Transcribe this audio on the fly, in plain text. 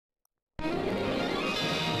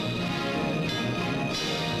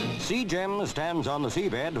Seagem stands on the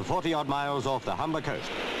seabed 40-odd miles off the Humber coast.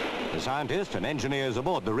 The scientists and engineers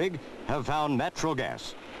aboard the rig have found natural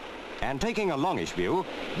gas. And taking a longish view,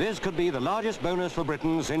 this could be the largest bonus for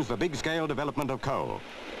Britain since the big-scale development of coal.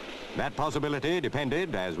 That possibility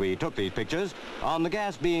depended, as we took these pictures, on the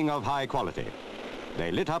gas being of high quality. They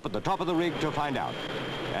lit up at the top of the rig to find out.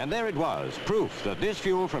 And there it was, proof that this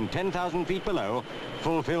fuel from 10,000 feet below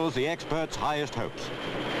fulfills the experts' highest hopes.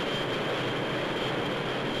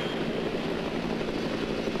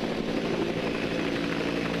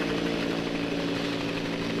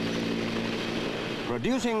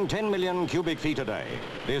 Producing 10 million cubic feet a day,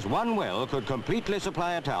 this one well could completely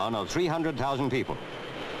supply a town of 300,000 people.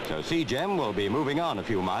 So Seagem will be moving on a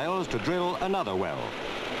few miles to drill another well.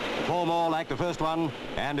 4 more like the first one,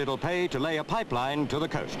 and it'll pay to lay a pipeline to the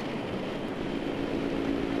coast.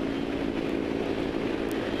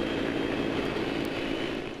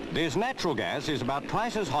 This natural gas is about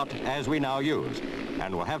twice as hot as we now use,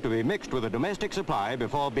 and will have to be mixed with a domestic supply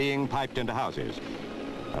before being piped into houses.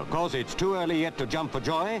 Of course, it's too early yet to jump for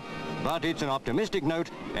joy, but it's an optimistic note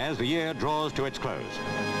as the year draws to its close.